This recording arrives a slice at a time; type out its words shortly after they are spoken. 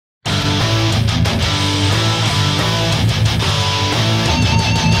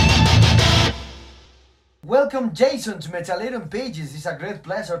welcome Jason to Metallitum Pages. It's a great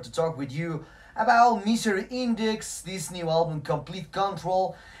pleasure to talk with you about Misery Index, this new album, Complete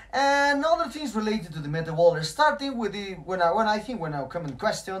Control, and other things related to the metal world. Starting with the when I common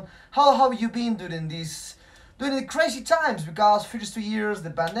question, how have you been during the crazy times? Because first 2 years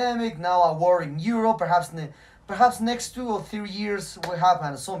the pandemic, now a war in Europe, perhaps next 2 or 3 years we have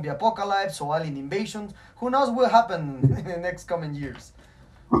a zombie apocalypse or alien invasion. Who knows what will happen in the next coming years?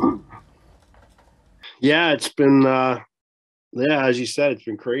 Yeah, it's been yeah, as you said, it's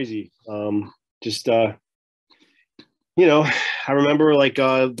been crazy. Just I remember like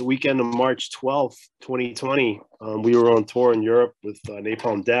the weekend of March 12th, 2020, we were on tour in Europe with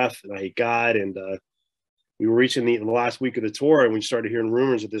Napalm Death and I Hate God, and we were reaching the last week of the tour, and we started hearing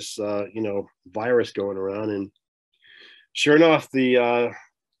rumors of this virus going around. And sure enough, the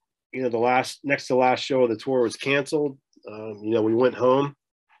next to last show of the tour was canceled. We went home.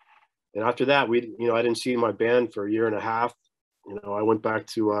 And after that, I didn't see my band for a year and a half. I went back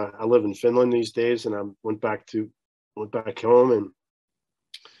to, I live in Finland these days, and I went back home, and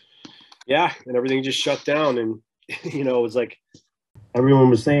yeah, and everything just shut down. And, it was like, everyone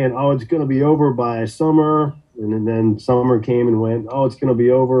was saying, oh, it's going to be over by summer. And then summer came and went, oh, it's going to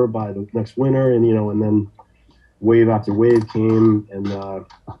be over by the next winter. And, and then wave after wave came. And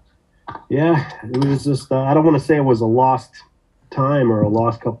yeah, it was just, I don't want to say it was a lost time or a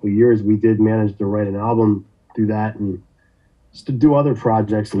lost couple of years. We did manage to write an album through that and just to do other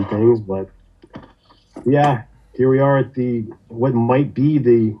projects and things, but yeah, here we are at what might be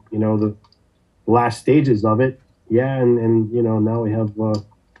the last stages of it. Yeah, and now we have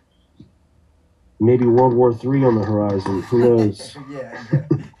maybe World War III on the horizon. Who knows? yeah,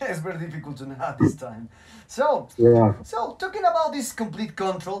 it's very difficult to know at this time. So yeah. So talking about this complete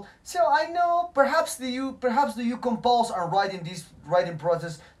control, so I know perhaps do you compose and write in this writing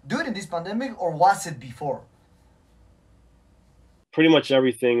process during this pandemic, or was it before? Pretty much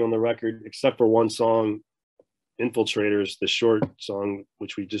everything on the record except for one song, Infiltrators, the short song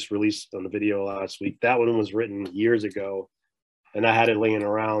which we just released on the video last week. That one was written years ago, and I had it laying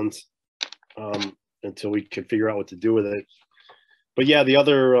around until we could figure out what to do with it. But yeah, the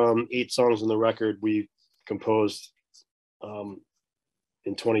other 8 songs on the record we composed in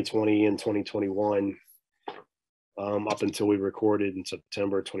 2020 and 2021 up until we recorded in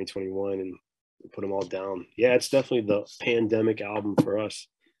September 2021 and put them all down. Yeah, it's definitely the pandemic album for us.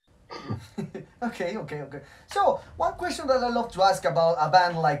 Okay. So one question that I love to ask about a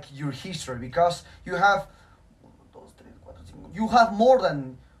band like your history, because you have more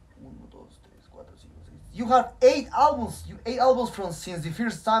than you have 8 albums from since the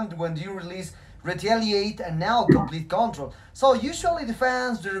first time when you released Retaliate and now Complete Control. So usually the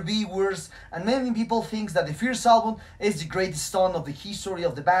fans, the reviewers, and many people think that the first album is the greatest song of the history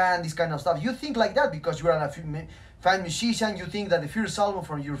of the band, this kind of stuff. You think like that because you are a fan musician, you think that the first album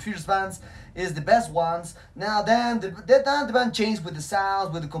from your first bands is the best ones. Now then the band changed with the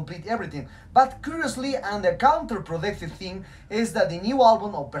sound, with the complete everything. But curiously, and the counterproductive thing is that the new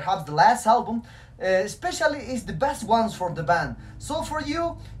album, or perhaps the last album, especially is the best ones for the band. So for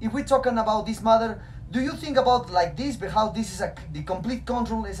you, if we're talking about this matter, do you think about like this, but how this is the Complete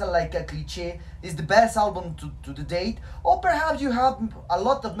Control is like a cliche, is the best album to the date? Or perhaps you have a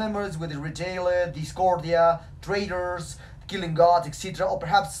lot of memories with the Retailer, Discordia, Traders, Killing God, etc. Or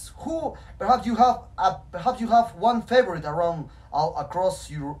perhaps you have one favorite around across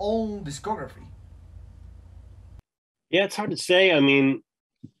your own discography. Yeah, it's hard to say. I mean,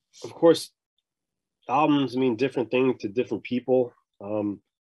 of course, albums mean different things to different people.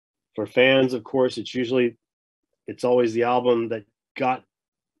 For fans, of course, it's always the album that got,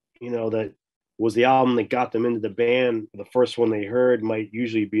 that was the album that got them into the band. The first one they heard might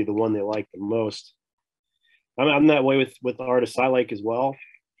usually be the one they like the most. I'm that way with artists I like as well.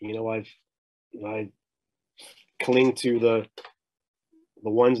 I cling to the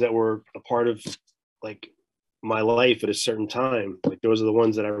ones that were a part of like my life at a certain time. Like those are the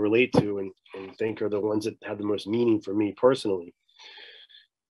ones that I relate to and think are the ones that have the most meaning for me personally.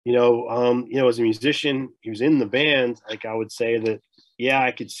 As a musician who's in the band, like I would say that, yeah,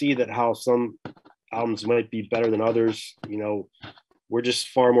 I could see that how some albums might be better than others. We're just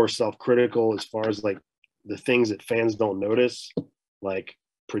far more self-critical as far as like the things that fans don't notice, like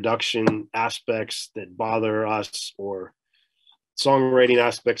production aspects that bother us, or songwriting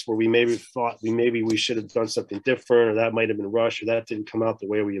aspects where we maybe thought we should have done something different, or that might have been rushed, or that didn't come out the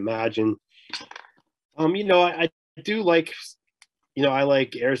way we imagined. I do like, I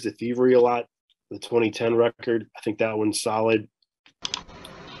like Heirs to Thievery a lot, the 2010 record. I think that one's solid,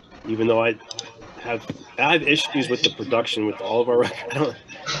 even though I have issues with the production with all of our records.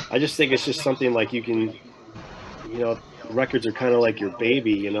 I just think it's just something like you can records are kind of like your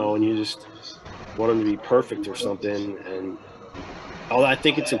baby, and you just want them to be perfect or something. And although I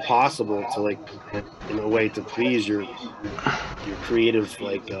think it's impossible to like, in a way, to please your creative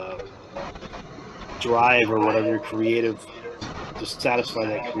drive or whatever your creative to satisfy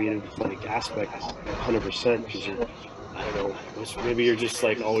that creative like aspect 100% because you're I don't know maybe you're just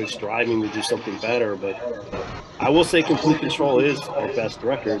like always striving to do something better. But I will say Complete Control is our best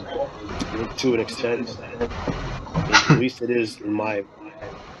record to an extent. At least it is in my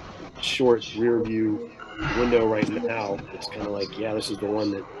short rear view window right now. It's kind of like, yeah, this is the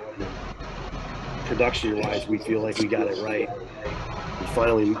one that production wise we feel like we got it right. We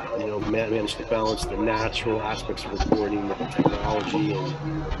finally, managed to balance the natural aspects of recording with the technology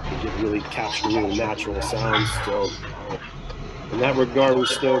and get really capture really natural sounds. So in that regard, we're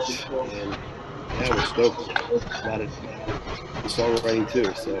stoked, and yeah, we're stoked about it. The songwriting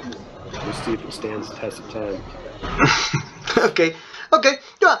too. So we'll see if it stands the test of time. Okay, okay.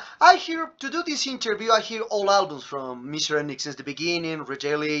 Yeah, I hear to do this interview. I hear all albums from Mr. Enix since the beginning,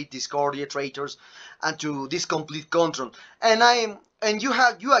 Retaliate, Discordia, Traitors, and to this Complete Control. And you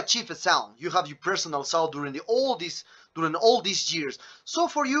achieve a sound. You have your personal sound during all these years. So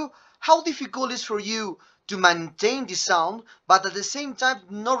for you, how difficult is for you to maintain the sound, but at the same time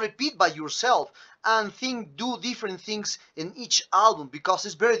not repeat by yourself and do different things in each album, because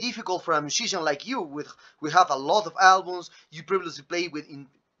it's very difficult for a musician like you. We have a lot of albums. You previously played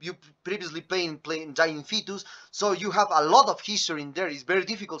playing Giant Fetus, so you have a lot of history in there. It's very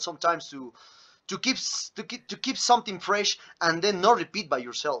difficult sometimes to keep something fresh and then not repeat by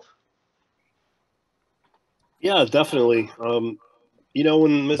yourself. Yeah, definitely.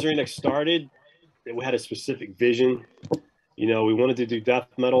 When Misery Next started, we had a specific vision. We wanted to do death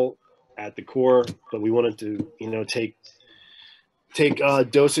metal at the core, but we wanted to, take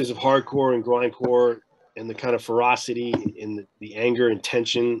doses of hardcore and grindcore and the kind of ferocity and the anger and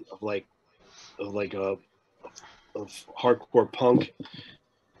tension of hardcore punk,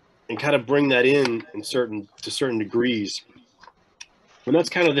 and kind of bring that in certain degrees. And that's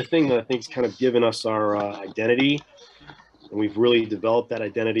kind of the thing that I think has kind of given us our identity. And we've really developed that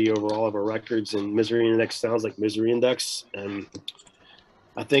identity over all of our records. And Misery Index sounds like Misery Index. And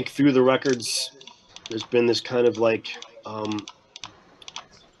I think through the records, there's been this kind of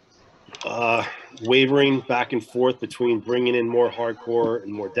wavering back and forth between bringing in more hardcore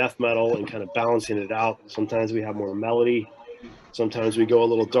and more death metal and kind of balancing it out. Sometimes we have more melody. Sometimes we go a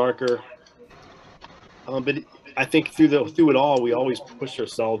little darker. But I think through it all, we always push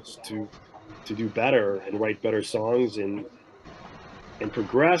ourselves to do better and write better songs and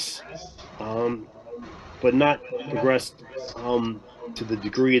progress, but not progress to the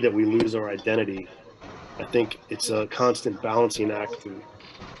degree that we lose our identity. I think it's a constant balancing act, of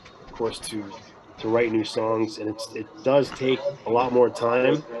course, to write new songs, and it does take a lot more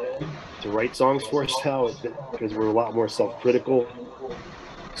time to write songs for us now because we're a lot more self-critical.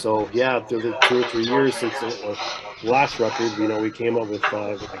 So yeah, through the 2 or 3 years since the last record, we came up with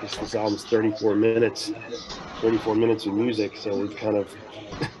I guess this album's 34 minutes of music. So we've kind of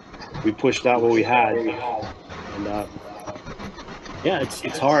we pushed out what we had, and yeah,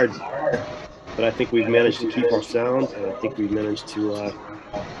 it's hard, but I think we've managed to keep our sound, and I think we've managed to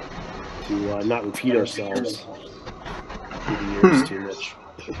not repeat ourselves through the years too much.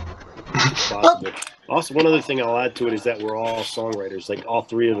 It's possible. Also, one other thing I'll add to it is that we're all songwriters. Like all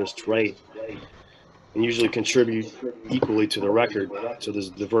three of us write and usually contribute equally to the record. So there's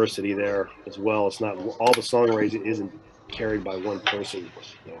diversity there as well. It's not all the songwriting isn't carried by one person.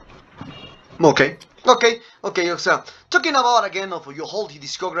 Okay, okay. So talking about again of your whole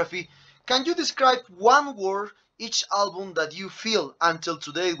discography, can you describe one word each album that you feel until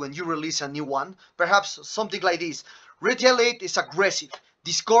today when you release a new one? Perhaps something like this: Retaliate is aggressive,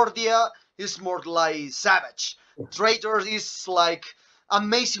 Discordia is more like savage, Traitors is like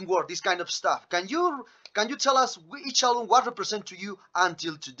amazing word. This kind of stuff. Can you tell us each album what represent to you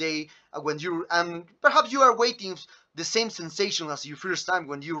until today, when you and perhaps you are waiting the same sensation as your first time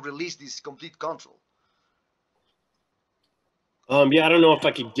when you released this Complete Control? Yeah, I don't know if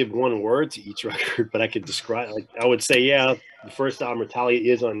I could give one word to each record, but I could describe. Like I would say, yeah, the first album, Retaliate,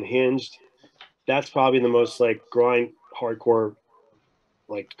 is unhinged. That's probably the most like grind hardcore,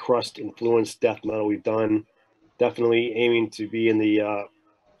 like crust influenced death metal we've done. Definitely aiming to be in the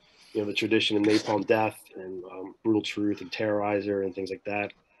the tradition of Napalm Death and Brutal Truth and Terrorizer and things like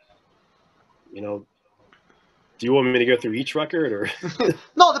that. Do you want me to go through each record or?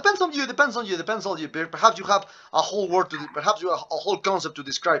 No, depends on you. Depends on you. Depends on you. Perhaps you have a whole word perhaps you have a whole concept to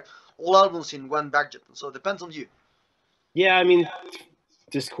describe all albums in one budget. So it depends on you. Yeah, I mean,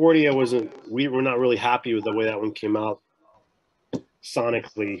 Discordia we were not really happy with the way that one came out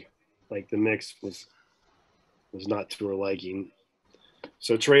sonically. Like the mix was not to our liking.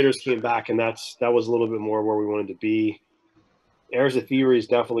 So Traders came back, and that was a little bit more where we wanted to be. Heirs of Thievery is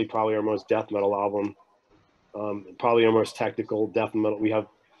definitely probably our most death metal album. Probably our most technical death metal. We have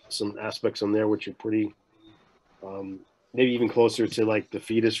some aspects on there which are pretty, maybe even closer to like the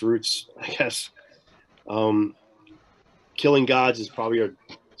Fetus roots, I guess. Killing Gods is probably our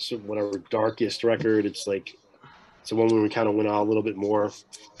darkest record. It's like it's the one where we kind of went out a little bit more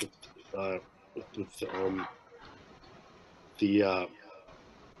with the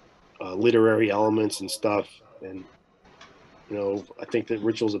literary elements and stuff. And I think that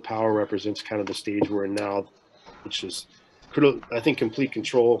Rituals of Power represents kind of the stage we're in now, which is, I think, Complete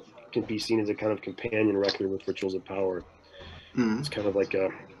Control can be seen as a kind of companion record with Rituals of Power. It's kind of like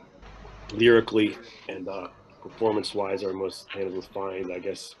a lyrically and performance-wise our most kind of refined, I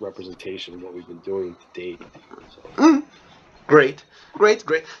guess, representation of what we've been doing to date. So. Great.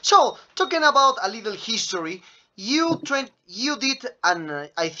 So, talking about a little history, you did,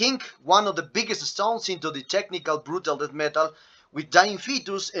 I think, one of the biggest stones into the technical brutal death metal with Dying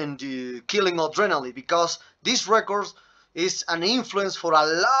Fetus and Killing Adrenaline, because this record is an influence for a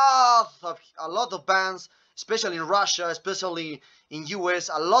lot of bands, especially in Russia, especially in US.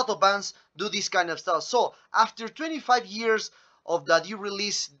 A lot of bands do this kind of stuff. So after 25 years of that you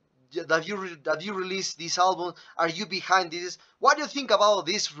release this album, are you behind this? What do you think about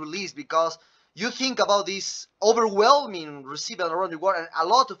this release? Because you think about this overwhelming receiving around the world and a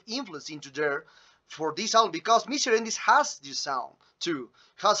lot of influence into there for this album, because Miserendis has this sound too,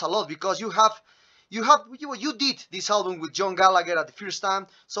 has a lot, because you did this album with John Gallagher at the first time,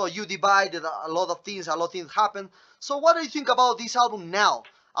 so you divided a lot of things happen. So what do you think about this album now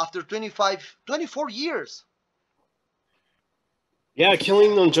after 24 years? Yeah,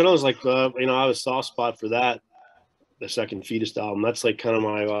 Killing Them Journal is like I have a soft spot for that, the second Fetus album. That's like kind of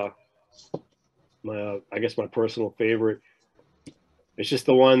my I guess my personal favorite. It's just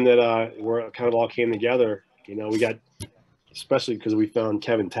the one that where it kind of all came together. We got, especially because we found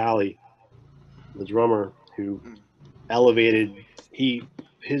Kevin Talley, the drummer, who elevated. He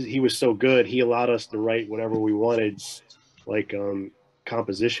was so good. He allowed us to write whatever we wanted, like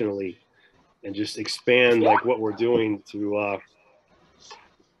compositionally, and just expand like what we're doing to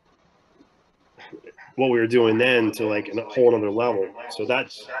what we were doing then to like a whole other level. So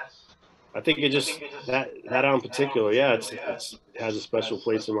I think it just that album in particular, yeah, it has a special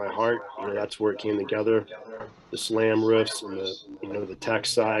place in my heart. That's where it came together. The slam riffs and the tech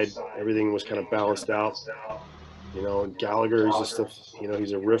side, everything was kind of balanced out. And Gallagher is just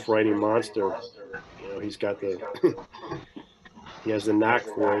he's a riff writing monster. He's got he has the knack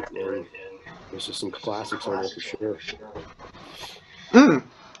for it, and there's just some classics on there for sure.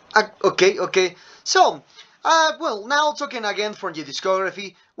 Okay. So, well, now talking again from the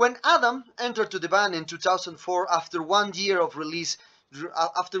discography, when Adam entered to the band in 2004 after 1 year of release,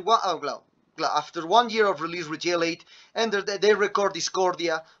 after 1 year of release, Retaliate, and they record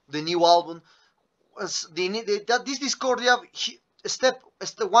Discordia, the new album. This Discordia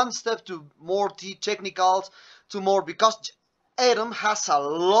one step to more technicals, to more, because Adam has a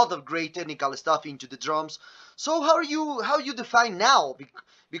lot of great technical stuff into the drums. So how you define now?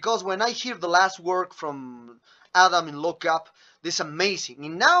 Because when I hear the last work from Adam in Lookup, this amazing.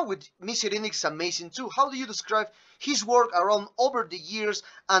 And now with Miserendix, it's amazing too. How do you describe his work around over the years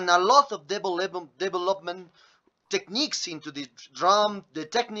and a lot of development techniques into the drum, the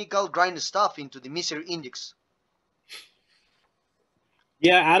technical grind stuff into the Misery Index?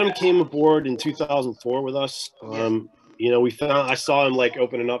 Yeah, Adam came aboard in 2004 with us. I saw him like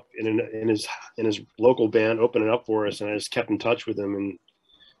opening up in his local band, opening up for us, and I just kept in touch with him. And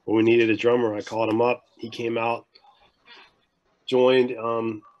when we needed a drummer, I called him up. He came out, joined.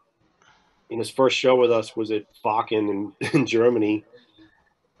 His first show with us was at Wacken in Germany,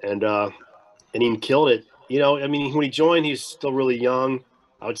 and he killed it. When he joined, he's still really young.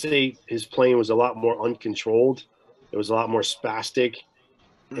 I would say his playing was a lot more uncontrolled. It was a lot more spastic,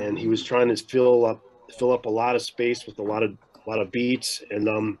 and he was trying to fill up a lot of space with a lot of beats,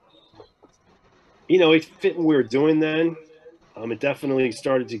 and it fit what we were doing then. It definitely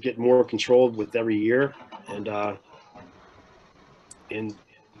started to get more controlled with every year, and I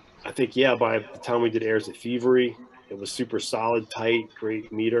think by the time we did Heirs of Thievery, it was super solid, tight,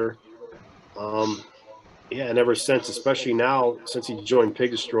 great meter. And ever since, especially now, since he joined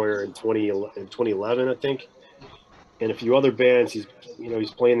Pig Destroyer in 2011, I think, and a few other bands, he's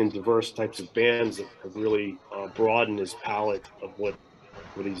playing in diverse types of bands that have really broadened his palette of what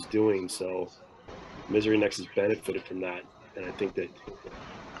he's doing. So Misery Next has benefited from that. And I think that,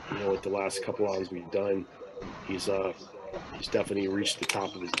 you know, with the last couple albums we've done, he's definitely reached the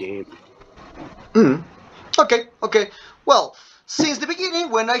top of his game. Mhm. Okay, okay. Well, since the beginning,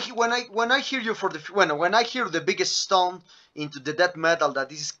 when I hear you for the when I hear the biggest stone into the death metal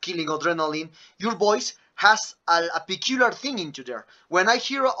that is killing adrenaline, your voice has a peculiar thing into there. When I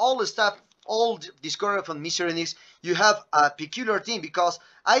hear all the stuff, all the discovery from Misery, you have a peculiar thing because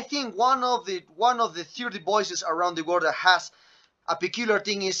I think one of the 30 voices around the world that has a peculiar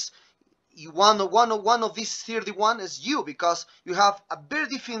thing is one of these 31 is you because you have a very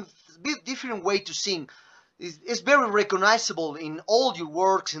different way to sing. It's very recognizable in all your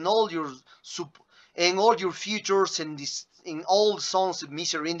works, in all your features, and this in all songs of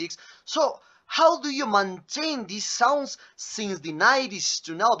Mr. Index. So how do you maintain these sounds since the 90s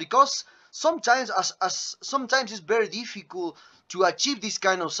to now? Because sometimes as sometimes it's very difficult to achieve this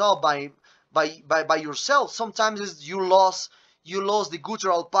kind of sound by yourself. Sometimes you lost the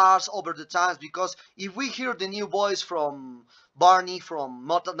guttural parts over the times because if we hear the new voice from Barney from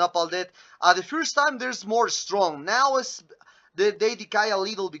Napalm Death, at the first time there's more strong. Now they decay a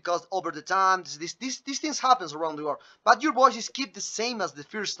little because over the time these things happens around the world. But your voice is keep the same as the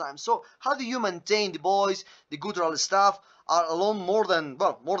first time. So how do you maintain the voice, the guttural stuff, along more than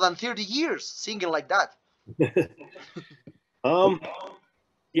 30 years singing like that?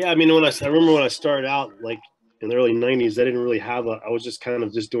 Yeah, I mean, I remember when I started out, like in the early '90s, I didn't really have I was just kind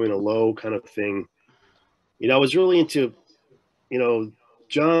of just doing a low kind of thing. You know, I was really into, you know,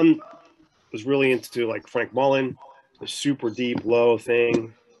 John was really into like Frank Mullen, the super deep low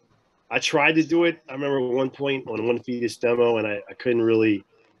thing. I tried to do it. I remember at one point on one Fetus demo, and I couldn't really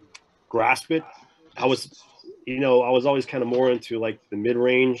grasp it. I was, I was always kind of more into like the mid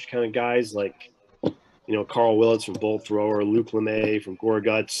range kind of guys, like Carl Willits from Bolt Thrower, Luke LeMay from Gore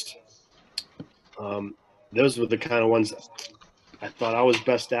Guts. Those were the kind of ones I thought I was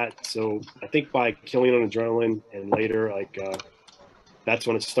best at. So I think by Killing on Adrenaline and later, like that's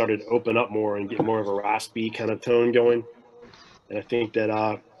when it started to open up more and get more of a raspy kind of tone going. And I think that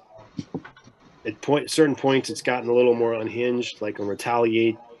at certain points it's gotten a little more unhinged, like on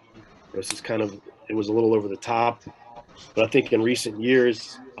Retaliate. It was a little over the top. But I think in recent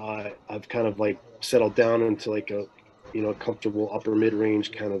years, I've kind of like settled down into like a comfortable upper mid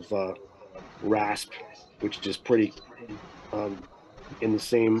range kind of rasp, which is pretty in the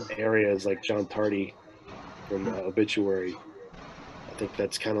same area as like John Tardy from Obituary. I think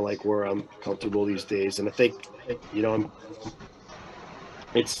that's kind of like where I'm comfortable these days. And I think,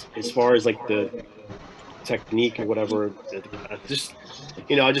 it's as far as like the technique or whatever, I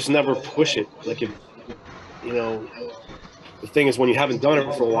just never push it. Like if, the thing is when you haven't done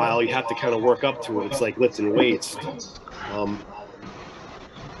it for a while, you have to kind of work up to it. It's like lifting weights.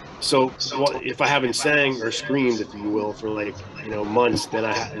 So if I haven't sang or screamed, if you will, for like months, then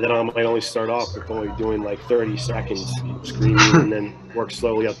I might only start off with only doing like 30 seconds screaming, and then work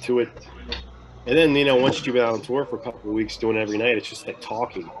slowly up to it. And then once you've been out on tour for a couple of weeks doing it every night, it's just like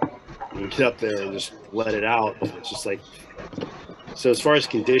talking. You get up there and just let it out. It's just like, so as far as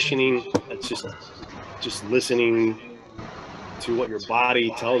conditioning, it's just listening to what your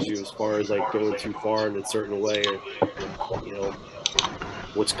body tells you as far as like going too far in a certain way, or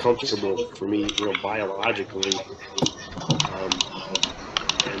what's comfortable for me, biologically.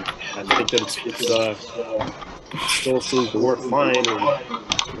 And I think that it still seems to work fine, and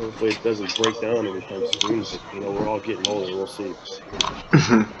hopefully it doesn't break down anytime soon. But we're all getting older. We'll see.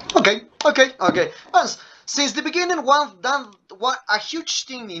 Okay. Hans, since the beginning, one a huge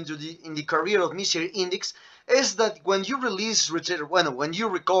thing in the career of Misery Index is that when you when you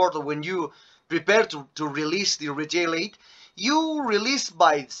record or when you prepare to release the Retaliate, you release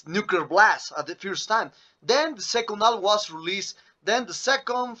by Nuclear Blast at the first time. Then the second album was released. Then the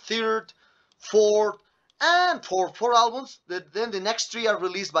second, third, fourth, and for 4 albums. Then the next 3 are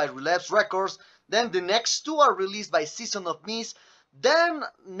released by Relapse Records. Then the next 2 are released by Season of Mist. Then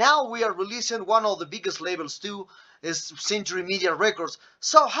now we are releasing one of the biggest labels too, is Century Media Records.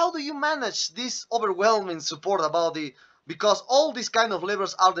 So how do you manage this overwhelming support because all these kind of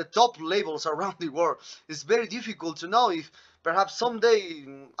labels are the top labels around the world. It's very difficult to know if perhaps someday,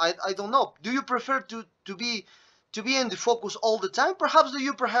 I don't know. Do you prefer to be in the focus all the time? Perhaps do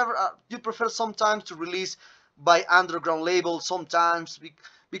you prefer sometimes to release by underground labels sometimes?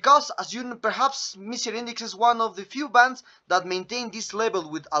 Because as you know, perhaps Mr. Index is one of the few bands that maintain this label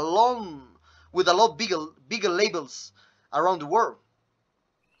with a lot bigger labels around the world.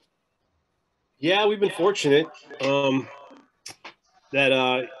 Yeah, we've been fortunate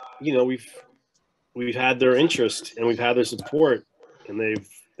that we've had their interest and we've had their support, and they've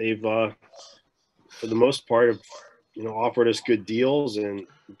for the most part have offered us good deals and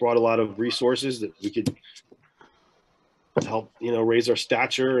brought a lot of resources that we could help, raise our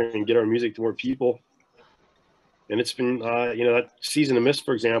stature and get our music to more people. And it's been, that Season of Mist,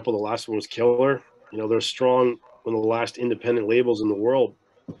 for example, the last one was killer. They're strong, one of the last independent labels in the world,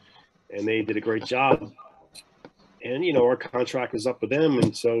 and they did a great job. And, our contract is up with them.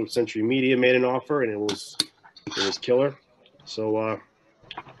 And so Century Media made an offer, and it was killer. So,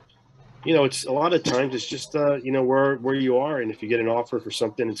 it's a lot of times it's just, where you are. And if you get an offer for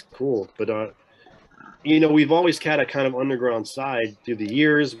something, it's cool. But, we've always had a kind of underground side through the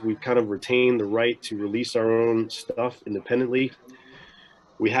years. We've kind of retained the right to release our own stuff independently.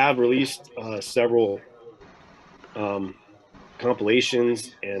 We have released several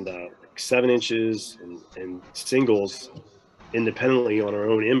compilations and 7 inches and singles independently on our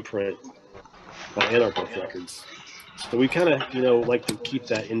own imprint by Anarchist Records. So we kind of, like to keep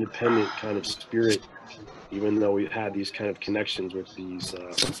that independent kind of spirit, even though we've had these kind of connections with these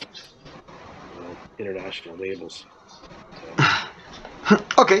international labels.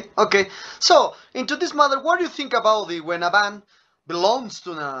 Okay. So, into this matter, what do you think about when a band belongs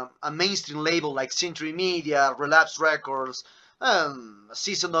to a mainstream label like Century Media, Relapse Records,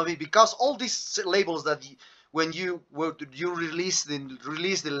 Season of It? Because all these labels that when you release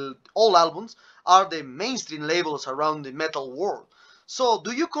the all albums are the mainstream labels around the metal world. So,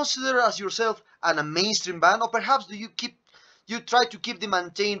 do you consider as yourself a mainstream band, or perhaps do you try to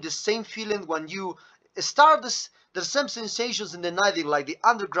maintain the same feeling when you start the same sensations in the 90s, like the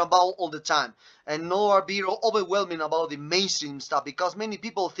underground ball all the time, and not be overwhelming about the mainstream stuff? Because many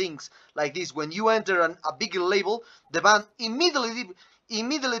people think like this: when you enter a bigger label, the band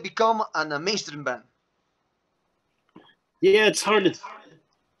immediately become a mainstream band. Yeah, it's hard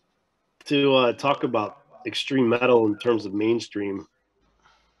to talk about extreme metal in terms of mainstream.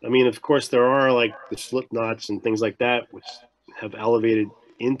 I mean, of course, there are like the Slipknots and things like that, which have elevated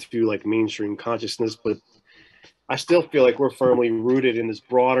into like mainstream consciousness, but I still feel like we're firmly rooted in this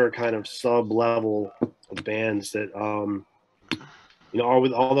broader kind of sub-level of bands that,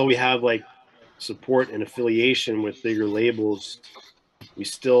 although we have like support and affiliation with bigger labels, we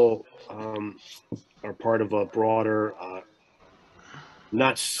still are part of a broader,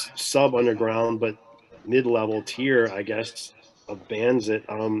 not sub-underground, but mid-level tier, I guess, of bands that,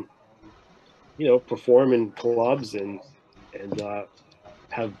 perform in clubs and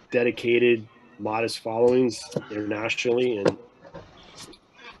have dedicated, modest followings internationally. And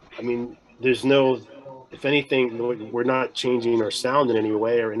I mean, if anything, we're not changing our sound in any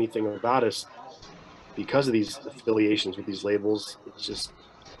way or anything about us because of these affiliations with these labels. It's just,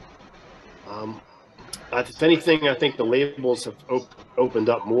 if anything, I think the labels have opened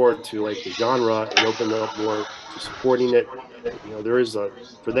up more to like the genre and opened up more to supporting it. There is a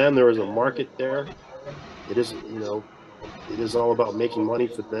market there. It is all about making money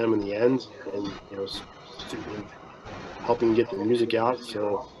for them in the end, and helping get the music out.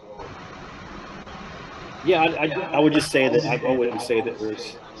 So yeah, I would just say that I wouldn't say that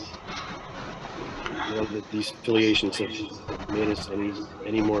there's that these affiliations have made us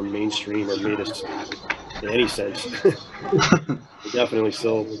any more mainstream or made us in any sense. We're definitely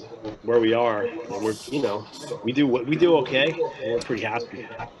still where we are, and we do okay, and we're pretty happy.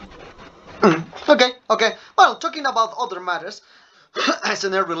 Okay. Well, talking about other matters,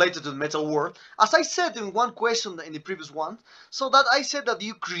 SNL related to the metal world, as I said in one question in the previous one, so that I said that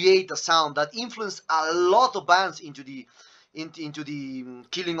you create a sound that influenced a lot of bands into the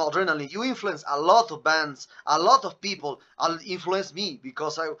Killing Adrenaline. You influence a lot of bands, a lot of people. Influence me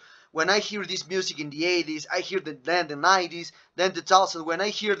because when I hear this music in the 80s, I hear then the 90s, then the 2000s. When I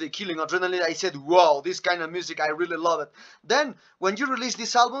hear the Killing Adrenaline, I said, wow, this kind of music, I really love it. Then, when you release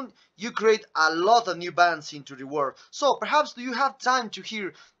this album, you create a lot of new bands into the world. So, perhaps do you have time to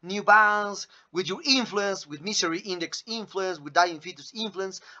hear new bands with your influence, with Misery Index influence, with Dying Fetus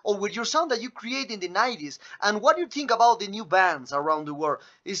influence, or with your sound that you create in the 90s? And what do you think about the new bands around the world?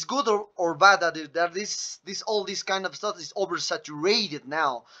 Is good or bad that all this kind of stuff is oversaturated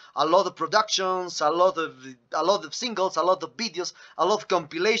now? A lot of productions, a lot of singles, a lot of videos, a lot of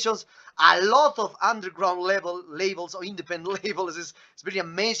compilations, a lot of underground labels or independent labels. It's very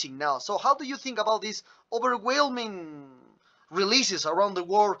amazing now. So how do you think about these overwhelming releases around the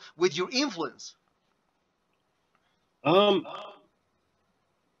world with your influence?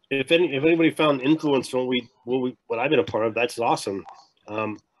 If anybody found influence from what I've been a part of, that's awesome.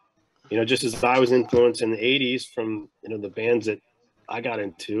 Just as I was influenced in the 80s from the bands that I got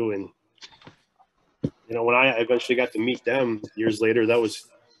into, and when I eventually got to meet them years later, that was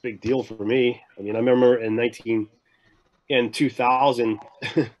a big deal for me. I mean, I remember in 2000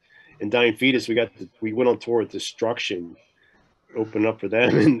 in in Dying Fetus, we went on tour with Destruction, opened up for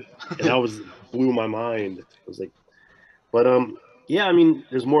them, and that blew my mind. I was like, but yeah, I mean,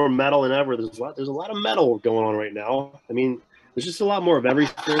 there's more metal than ever. There's a lot of metal going on right now. I mean, there's just a lot more of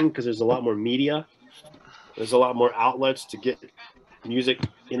everything because there's a lot more media. There's a lot more outlets to get music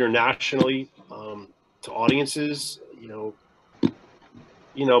internationally to audiences.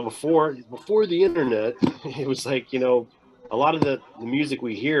 Before the internet, it was like, a lot of the music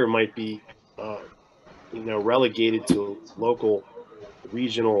we hear might be, relegated to local,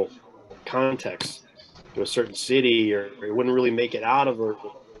 regional context, to a certain city, or it wouldn't really make it out of a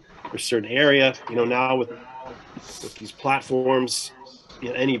certain area. Now with these platforms,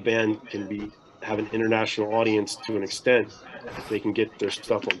 any band can have an international audience to an extent if they can get their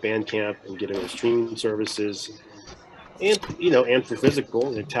stuff on Bandcamp and get it on streaming services, and for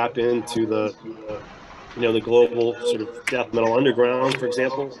physical, they tap into the global sort of death metal underground, for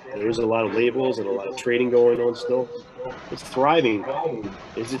example. There's a lot of labels and a lot of trading going on still. It's thriving.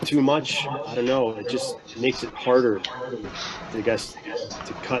 Is it too much? I don't know. It just makes it harder, I guess,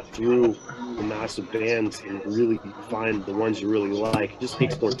 to cut through the massive bands and really find the ones you really like. It just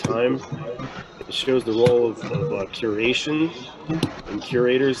takes more time. It shows the role of curation and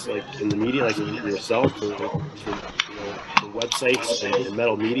curators, like in the media, like yourself, for websites and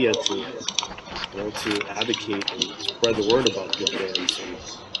metal media to advocate and spread the word about good bands. And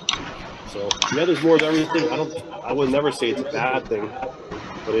so, yeah, there's more of everything. I would never say it's a bad thing,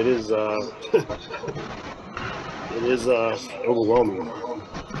 but it is overwhelming.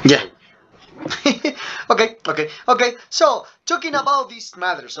 Yeah. Okay. So talking about this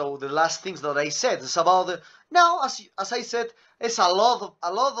matter, so the last things that I said is about now, as I said, it's a lot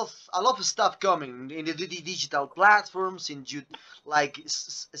of stuff coming in the digital platforms, like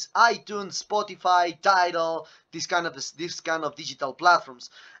iTunes, Spotify, Tidal, this kind of digital platforms,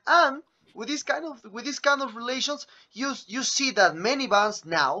 and with this kind of relations, you see that many bands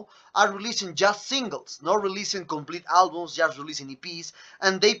now are releasing just singles, not releasing complete albums, just releasing EPs,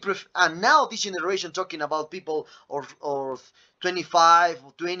 and and now this generation, talking about people or 25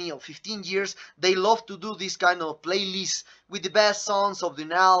 or 20 or 15 years, they love to do this kind of playlists with the best songs of the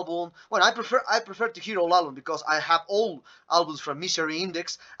album. Well, I prefer to hear all album because I have all albums from Misery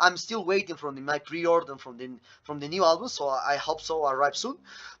Index. I'm still waiting from my pre-order from the new album, so I hope so arrive soon.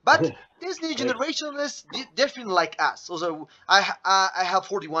 But this new generation is different like us. Also, I have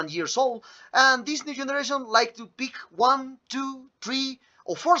 41 years old, and this new generation like to pick 1, 2, 3,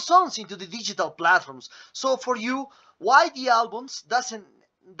 or 4 songs into the digital platforms. So for you, why the albums doesn't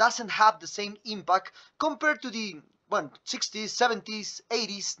have the same impact compared to the 60s, 70s,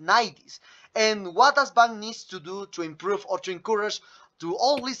 80s, 90s, and what does band needs to do to improve or to encourage to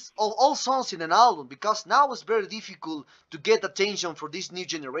all songs in an album, because now it's very difficult to get attention for this new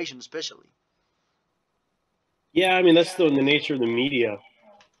generation, especially. Yeah, I mean, that's the nature of the media.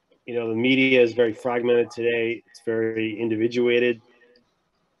 The media is very fragmented today. It's very individuated.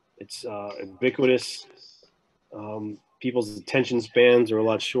 It's ubiquitous. People's attention spans are a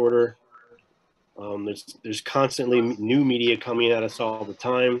lot shorter. There's constantly new media coming at us all the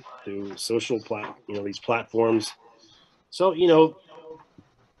time through these platforms. So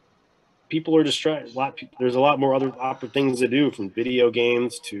people are distracted. There's a lot more other things to do, from video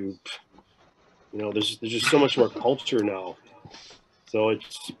games to there's just so much more culture now. So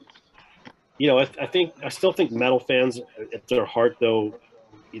it's I still think metal fans at their heart, though,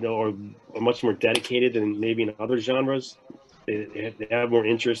 are much more dedicated than maybe in other genres. They have more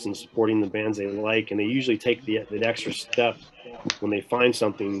interest in supporting the bands they like, and they usually take the extra step when they find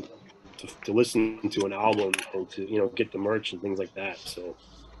something to listen to an album and to get the merch and things like that. So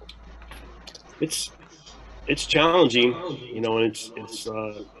it's challenging, and it's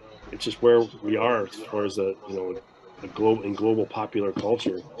just where we are as far as global popular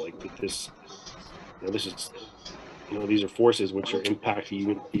culture. Like this is these are forces which are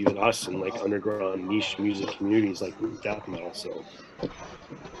impacting even us in like underground niche music communities like death metal. So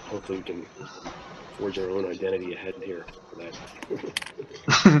hopefully we can forge our own identity ahead here for that.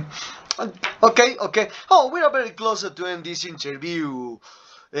 Okay. Oh, we are very close to end this interview,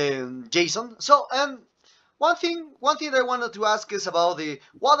 Jason. So, one thing I wanted to ask is about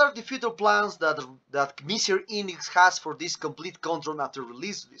what are the future plans that Mr. Index has for this complete control after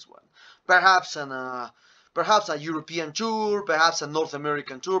release of this one? Perhaps a European tour, perhaps a North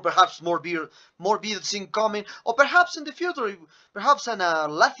American tour, perhaps more beats incoming, or perhaps in the future, perhaps a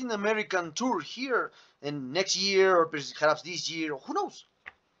Latin American tour here in next year, or perhaps this year, or who knows?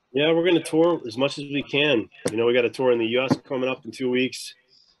 Yeah, we're going to tour as much as we can. We got a tour in the U.S. coming up in 2 weeks,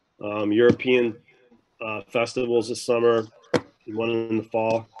 European festivals this summer, one in the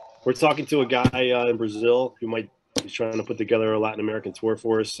fall. we're talking to a guy in Brazil who he's trying to put together a Latin American tour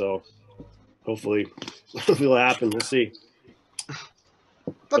for us. So hopefully it'll happen. We'll see.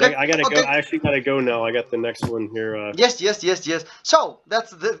 Okay. I gotta go. Okay. I actually gotta go now. I got the next one here. Yes. So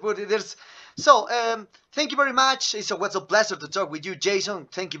that's what it is. So thank you very much. It was a pleasure to talk with you, Jason.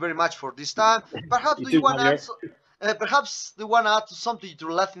 Thank you very much for this time. Perhaps You do too, you want to Javier. perhaps do you want to add something to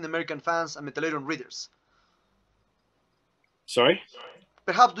Latin American fans and Metaleron readers? Sorry.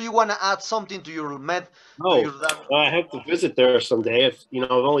 Perhaps do you want to add something to your med? Oh, To your, I hope to visit there someday. If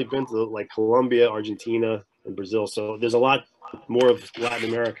I've only been to like Colombia, Argentina, and Brazil, so there's a lot more of Latin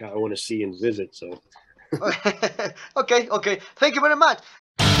America I want to see and visit. So. okay. Thank you very much.